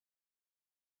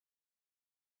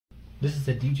This is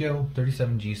the Deejo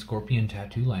 37G Scorpion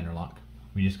Tattoo Linerlock.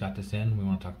 We just got this in. We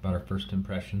want to talk about our first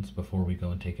impressions before we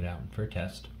go and take it out for a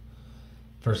test.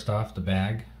 First off, the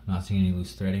bag, not seeing any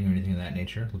loose threading or anything of that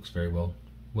nature. Looks very well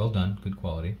done, good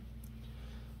quality.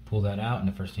 Pull that out, and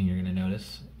the first thing you're going to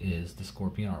notice is the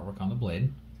Scorpion artwork on the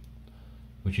blade,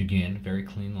 which again, very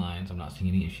clean lines. I'm not seeing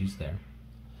any issues there.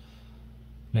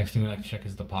 Next thing we like to check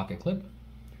is the pocket clip.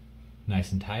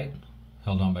 Nice and tight,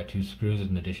 held on by 2 screws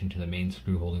in addition to the main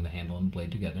screw holding the handle and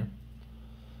blade together.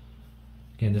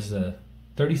 Again, this is a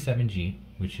 37G,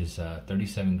 which is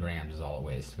 37 grams is all it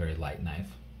weighs. Very light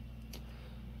knife.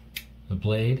 The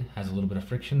blade has a little bit of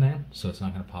friction there, so it's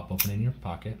not going to pop open in your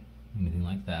pocket, anything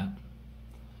like that.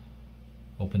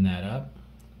 Open that up.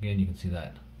 Again, you can see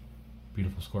that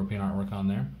beautiful Scorpion artwork on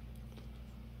there.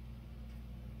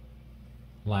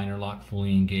 Liner lock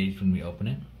fully engaged when we open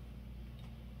it,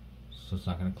 so it's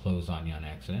not going to close on you on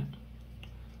accident.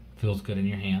 Feels good in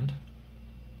your hand,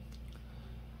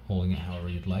 holding it however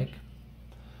you'd like.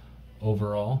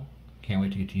 Overall, can't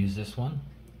wait to get to use this one.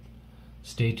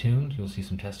 Stay tuned, you'll see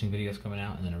some testing videos coming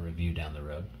out and then a review down the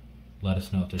road. Let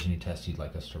us know if there's any tests you'd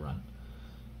like us to run.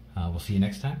 We'll see you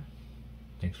next time.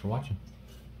 Thanks for watching.